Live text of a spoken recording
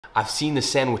I've seen the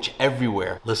sandwich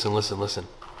everywhere. Listen, listen, listen.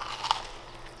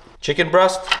 Chicken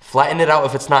breast, flatten it out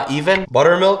if it's not even.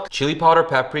 Buttermilk, chili powder,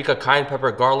 paprika, cayenne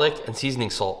pepper, garlic, and seasoning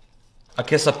salt. A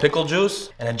kiss of pickle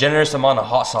juice, and a generous amount of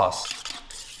hot sauce.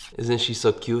 Isn't she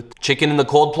so cute? Chicken in the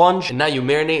cold plunge, and now you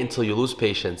marinate until you lose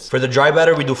patience. For the dry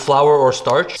batter, we do flour or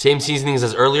starch. Same seasonings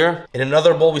as earlier. In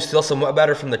another bowl, we steal some wet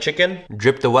batter from the chicken.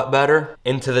 Drip the wet batter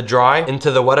into the dry,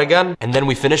 into the wet again, and then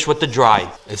we finish with the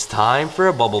dry. It's time for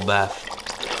a bubble bath.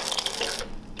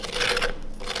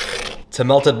 To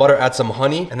melted butter, add some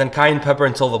honey, and then cayenne pepper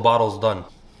until the bottle's done.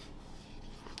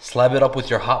 Slab it up with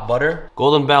your hot butter.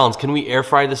 Golden balance, can we air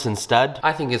fry this instead?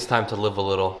 I think it's time to live a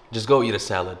little. Just go eat a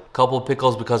salad. Couple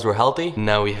pickles because we're healthy.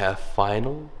 Now we have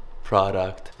final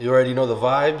product. You already know the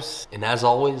vibes. And as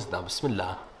always, now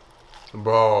bismillah.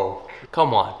 Bro,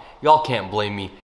 come on. Y'all can't blame me.